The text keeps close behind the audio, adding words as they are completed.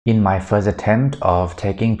In my first attempt of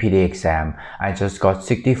taking PTE exam, I just got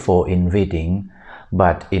 64 in reading,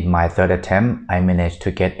 but in my third attempt, I managed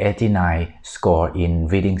to get 89 score in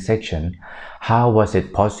reading section. How was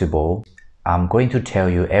it possible? I'm going to tell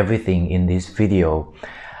you everything in this video,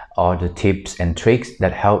 all the tips and tricks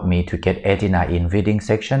that helped me to get 89 in reading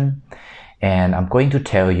section. And I'm going to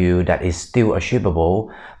tell you that it's still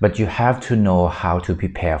achievable, but you have to know how to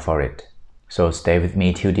prepare for it. So stay with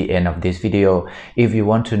me till the end of this video. If you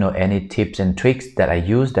want to know any tips and tricks that I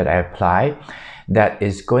use, that I apply, that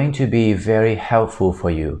is going to be very helpful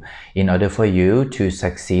for you in order for you to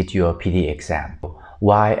succeed your PTE exam.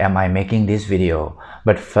 Why am I making this video?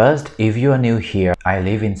 But first, if you are new here, I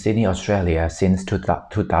live in Sydney, Australia since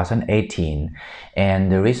 2018.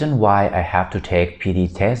 And the reason why I have to take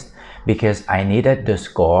PTE test because I needed the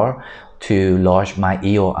score to lodge my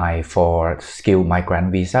EOI for skilled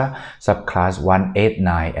migrant visa subclass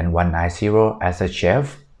 189 and 190 as a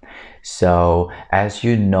chef. So as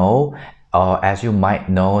you know, or as you might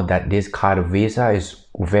know, that this kind of visa is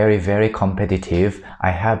very competitive.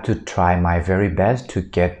 I have to try my very best to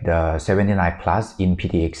get the 79 plus in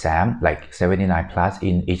PTE exam, like 79 plus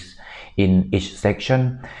in each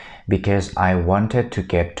section, because I wanted to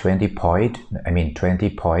get 20 point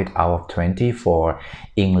out of 20 for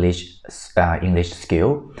English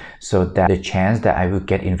skill, so that the chance that I will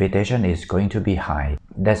get invitation is going to be high.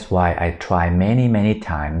 That's why I try many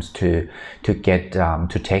times to get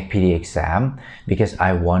to take PTE exam, because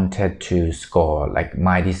I wanted to score, like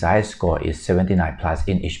my desired score is 79 plus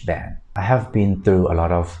in each band. I have been through a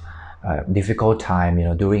lot of difficult time,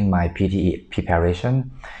 during my PTE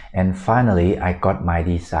preparation, and finally I got my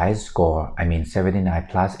desired score, 79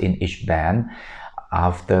 plus in each band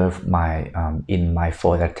after my in my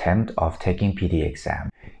fourth attempt of taking PTE exam.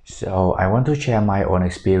 So I want to share my own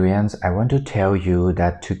experience. I want to tell you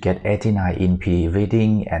that to get 89 in PTE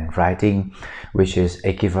reading and writing, which is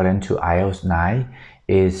equivalent to IELTS 9,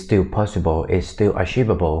 is still possible, is still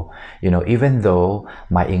achievable, even though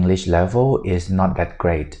my English level is not that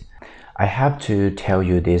great. I have to tell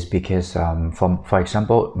you this because for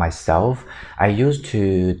example, myself, I used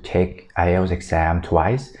to take IELTS exam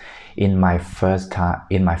twice. In my first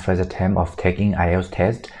attempt of taking IELTS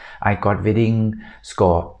test, I got reading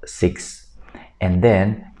score 6, and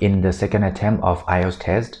then in the second attempt of IELTS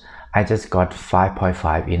test, I just got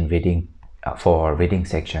 5.5 in reading for reading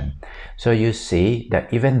section. So you see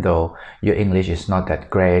that even though your English is not that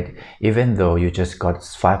great, even though you just got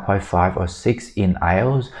 5.5 or 6 in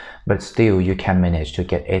IELTS, but still you can manage to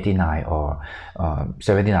get 89 or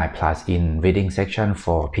 79 plus in reading section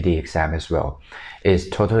for PTE exam as well. It's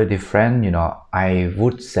totally different. I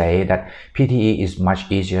would say that PTE is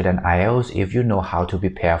much easier than IELTS if you know how to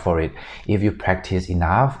prepare for it, if you practice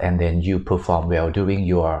enough and then you perform well during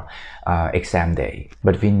your exam day.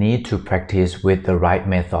 But we need to practice with the right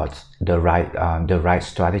methods, the right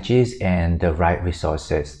strategies and the right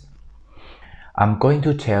resources. I'm going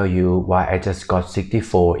to tell you why I just got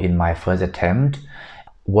 64 in my first attempt,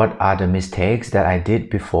 what are the mistakes that I did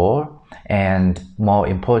before, and more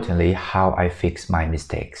importantly, how I fixed my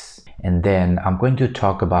mistakes. And then I'm going to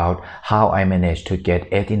talk about how I managed to get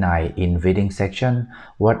 89 in reading section,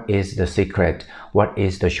 what is the secret, what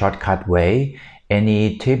is the shortcut way,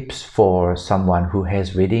 any tips for someone who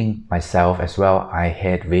hates reading. Myself as well, I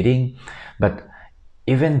hate reading, but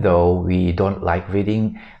even though we don't like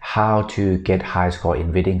reading, how to get high score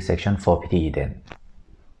in reading section for PTE then.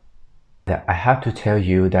 I have to tell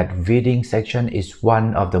you that reading section is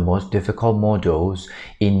one of the most difficult modules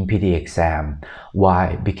in PTE exam.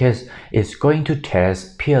 Why? Because it's going to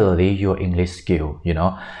test purely your English skill.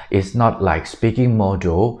 It's not like speaking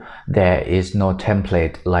module. There is no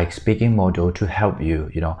template like speaking module to help you.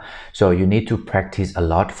 So you need to practice a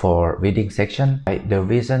lot for reading section. The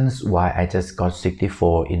reasons why I just got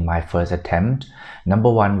 64 in my first attempt.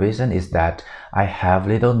 Number one reason is that I have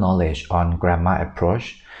little knowledge on grammar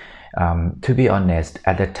approach. To be honest,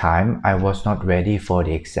 at the time, I was not ready for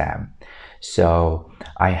the exam. So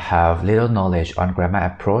I have little knowledge on grammar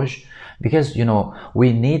approach because,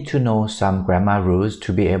 we need to know some grammar rules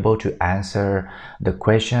to be able to answer the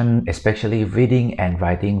question, especially reading and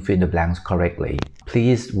writing fill in the blanks correctly.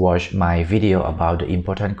 Please watch my video about the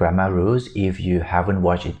important grammar rules if you haven't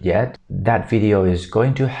watched it yet. That video is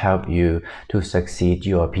going to help you to succeed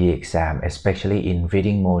your PTE exam, especially in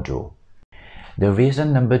reading module. The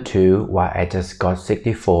reason number two why I just got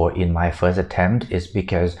 64 in my first attempt is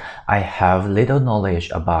because I have little knowledge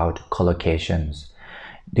about collocations.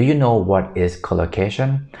 Do you know what is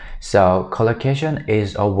collocation? So collocation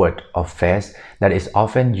is a word of phrase that is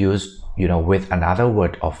often used, with another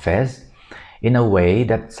word of phrase. in a way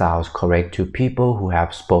that sounds correct to people who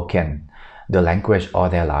have spoken the language all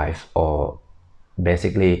their life, or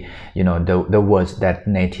basically, the words that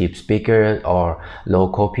native speakers or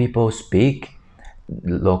local people speak,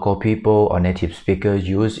 local people or native speakers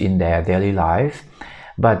use in their daily life,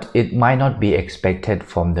 but it might not be expected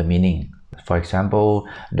from the meaning. For example,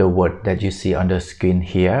 the word that you see on the screen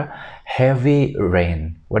here, heavy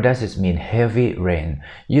rain. What does it mean, heavy rain?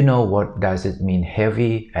 You know what does it mean,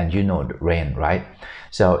 heavy, and you know the rain, right?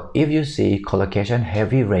 So if you see collocation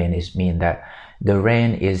heavy rain, it means that the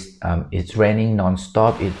rain is it's raining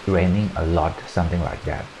non-stop, it's raining a lot, something like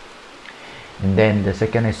that. And then the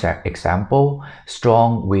second example,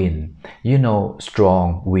 strong wind. You know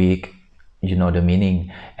strong, weak, you know the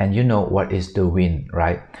meaning, and you know what is the wind,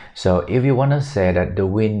 right? So if you want to say that the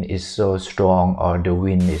wind is so strong, or the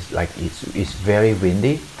wind is like it's very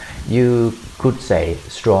windy, you could say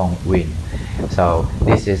strong wind. So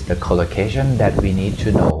this is the collocation that we need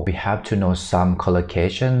to know. We have to know some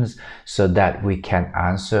collocations so that we can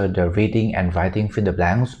answer the reading and writing fill the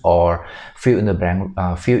blanks, or fill in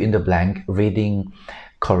the blank reading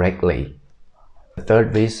correctly. The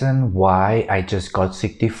third reason why I just got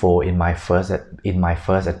 64 in my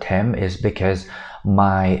first attempt is because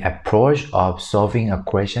my approach of solving a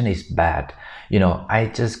question is bad.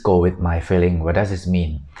 I just go with my feeling. What does this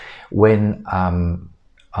mean? When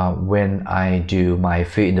I do my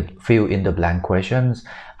fill in the blank questions,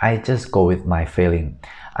 I just go with my feeling.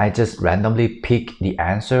 I just randomly pick the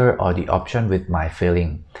answer or the option with my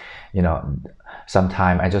feeling.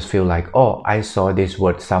 Sometimes I just feel like, oh, I saw this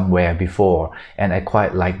word somewhere before and I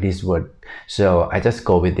quite like this word, so I just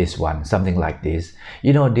go with this one, something like this.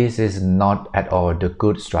 This is not at all the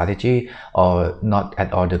good strategy, or not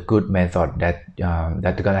at all the good method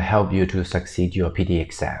that's gonna help you to succeed your PTE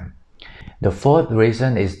exam. The fourth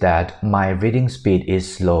reason is that my reading speed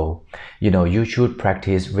is slow. You should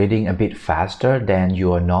practice reading a bit faster than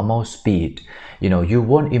your normal speed. You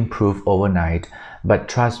won't improve overnight, but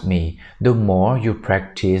trust me, the more you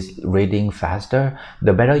practice reading faster,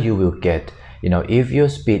 the better you will get. If your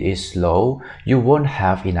speed is slow, you won't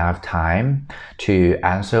have enough time to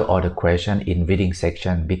answer all the questions in reading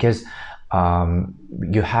section, because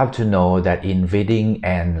you have to know that in reading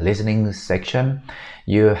and listening section,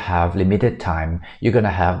 you have limited time. You're gonna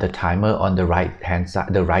have the timer on the right hand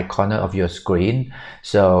side, the right corner of your screen.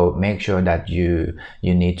 So make sure that you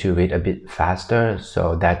need to read a bit faster,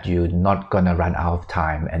 so that you're not gonna run out of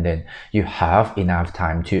time, and then you have enough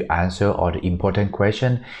time to answer all the important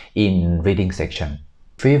questions in reading section.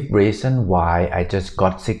 Fifth reason why I just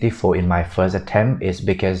got 64 in my first attempt is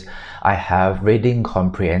because I have reading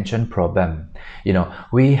comprehension problem.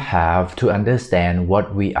 We have to understand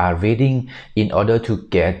what we are reading in order to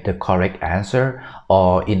get the correct answer,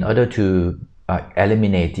 or in order to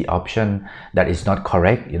eliminate the option that is not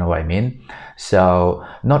correct. You know what I mean? So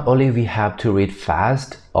not only we have to read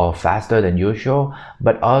fast or faster than usual,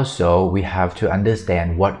 but also we have to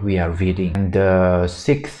understand what we are reading. And the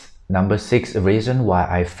number six reason why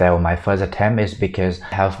I failed my first attempt is because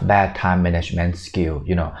I have bad time management skill.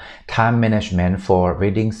 Time management for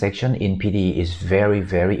reading section in PTE is very,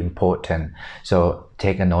 very important. So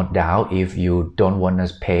take a note down. If you don't want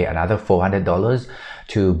to pay another $400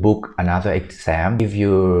 to book another exam, if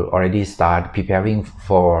you already start preparing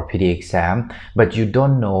for PTE exam, but you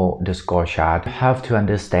don't know the score chart, you have to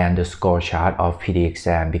understand the score chart of PTE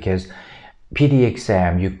exam, because PTE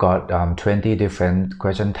exam, you got 20 different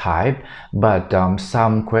question type, but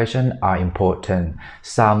some questions are important,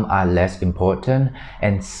 some are less important,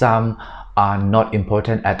 and some are not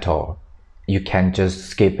important at all. You can just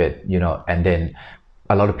skip it, and then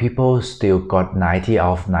a lot of people still got 90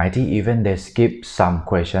 out of 90, even they skip some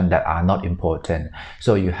questions that are not important.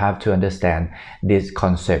 So you have to understand this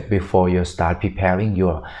concept before you start preparing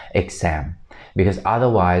your exam, because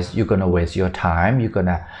otherwise you're gonna waste your time. You're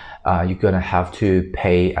gonna have to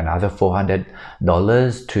pay another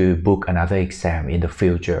 $400 to book another exam in the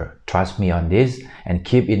future. Trust me on this, and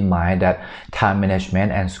keep in mind that time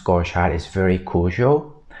management and score chart is very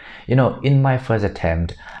crucial. In my first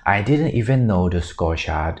attempt, I didn't even know the score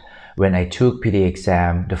chart. When I took PTE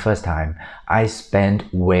exam the first time, I spent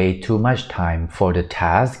way too much time for the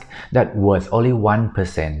task that was only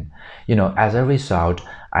 1%. As a result,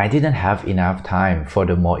 I didn't have enough time for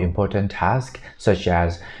the more important tasks, such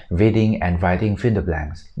as reading and writing fill the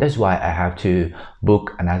blanks. That's why I have to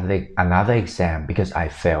book another exam, because I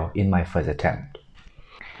failed in my first attempt.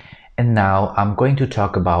 And now I'm going to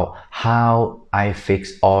talk about how I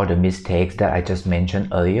fix all the mistakes that I just mentioned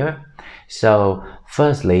earlier. So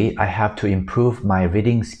firstly, I have to improve my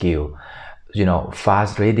reading skill.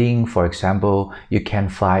 fast reading. For example, you can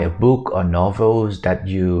find a book or novels that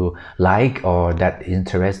you like or that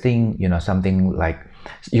interesting, something like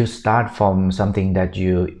you start from something that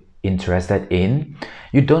you interested in.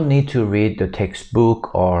 You don't need to read the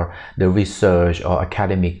textbook or the research or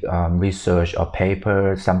academic research or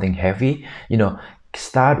paper, something heavy.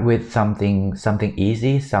 Start with something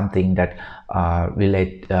easy, something that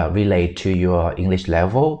relate to your English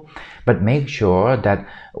level. But make sure that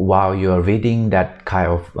while you're reading that kind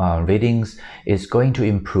of readings, is going to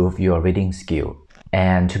improve your reading skill.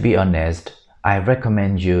 And to be honest, I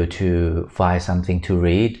recommend you to find something to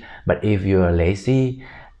read. But if you're lazy,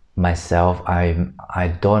 myself,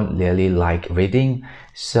 I don't really like reading,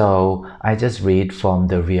 so I just read from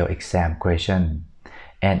the real exam question,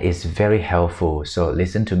 and it's very helpful. So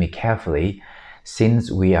listen to me carefully.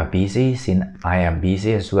 Since we are busy, since I am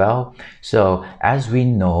busy as well, so as we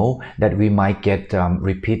know that we might get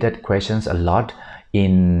repeated questions a lot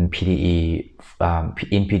in PTE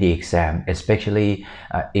exam, especially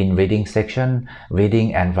in reading section,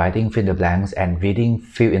 reading and writing fill in the blanks and reading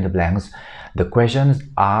fill in the blanks. The questions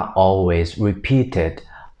are always repeated.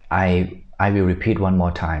 I will repeat one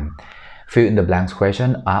more time. Fill in the blanks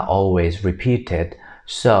questions are always repeated.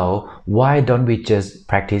 So why don't we just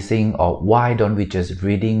practicing, or why don't we just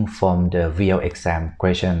reading from the real exam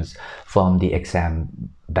questions from the exam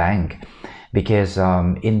bank? Because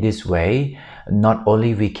in this way, not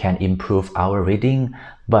only we can improve our reading,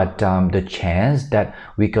 but the chance that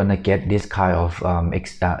we're gonna get this kind of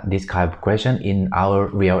question in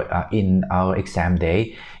our exam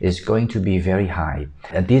day is going to be very high.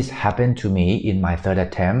 And this happened to me in my third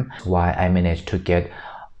attempt, why I managed to get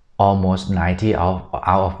almost 90 out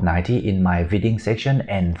of 90 in my reading section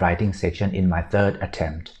and writing section in my third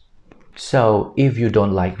attempt. So if you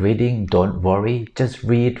don't like reading, don't worry. Just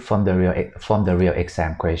read from the real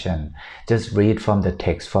exam question. Just read from the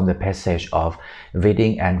text, from the passage of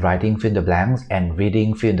reading and writing fill in the blanks and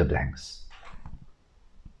reading fill in the blanks.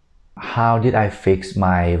 How did I fix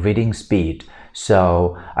my reading speed?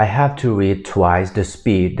 So I have to read twice the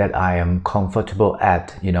speed that I am comfortable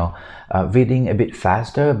at, reading a bit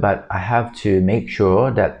faster, but I have to make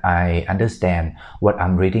sure that I understand what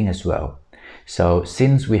I'm reading as well. So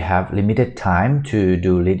since we have limited time to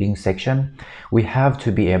do reading section, we have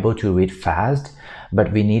to be able to read fast,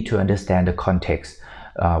 but we need to understand the context.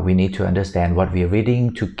 We need to understand what we're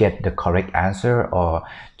reading to get the correct answer, or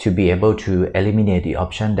to be able to eliminate the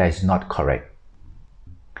option that is not correct.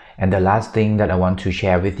 And the last thing that I want to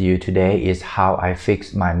share with you today is how I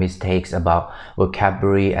fix my mistakes about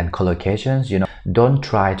vocabulary and collocations. Don't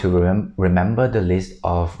try to remember the list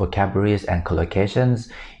of vocabularies and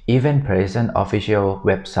collocations. Even present official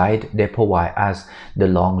website, they provide us the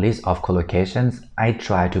long list of collocations. I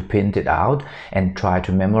tried to print it out and try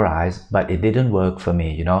to memorize, but it didn't work for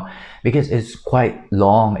me, because it's quite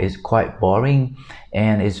long, it's quite boring,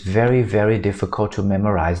 and it's very, very difficult to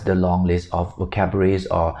memorize the long list of vocabularies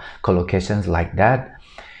or collocations like that.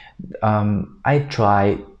 I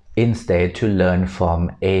try instead to learn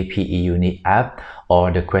from APE Uni app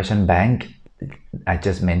or the question bank. I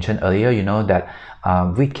just mentioned earlier, that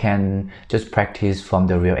we can just practice from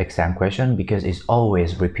the real exam question because it's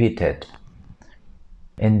always repeated.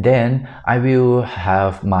 And then I will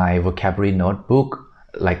have my vocabulary notebook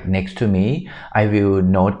like next to me. I will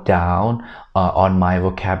note down on my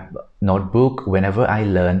vocab notebook whenever I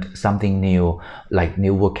learned something new, like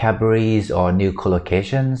new vocabularies or new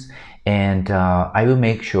collocations. And I will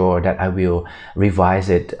make sure that I will revise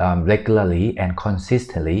it regularly and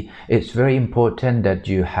consistently. It's very important that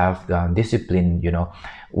you have discipline,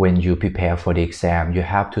 when you prepare for the exam. You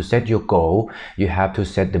have to set your goal, you have to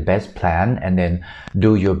set the best plan, and then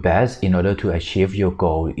do your best in order to achieve your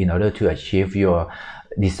goal, in order to achieve your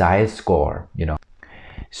desired score,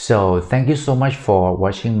 So thank you so much for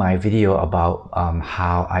watching my video about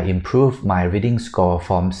how I improved my reading score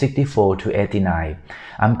from 64 to 89.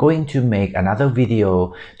 I'm going to make another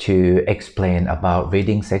video to explain about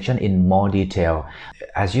reading section in more detail.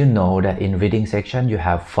 As you know that in reading section you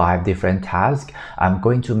have 5 different tasks. I'm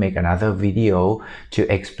going to make another video to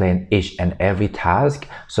explain each and every task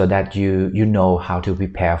so that you know how to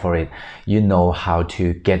prepare for it. You know how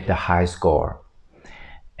to get the high score.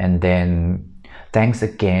 And then thanks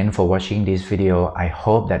again for watching this video. I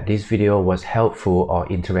hope that this video was helpful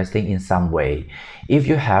or interesting in some way. If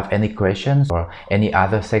you have any questions or any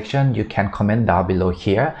other section, you can comment down below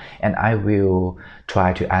here and I will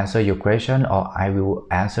try to answer your question, or I will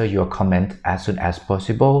answer your comment as soon as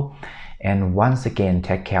possible. And once again,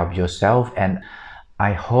 take care of yourself, and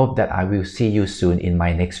I hope that I will see you soon in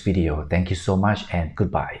my next video. Thank you so much and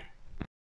goodbye.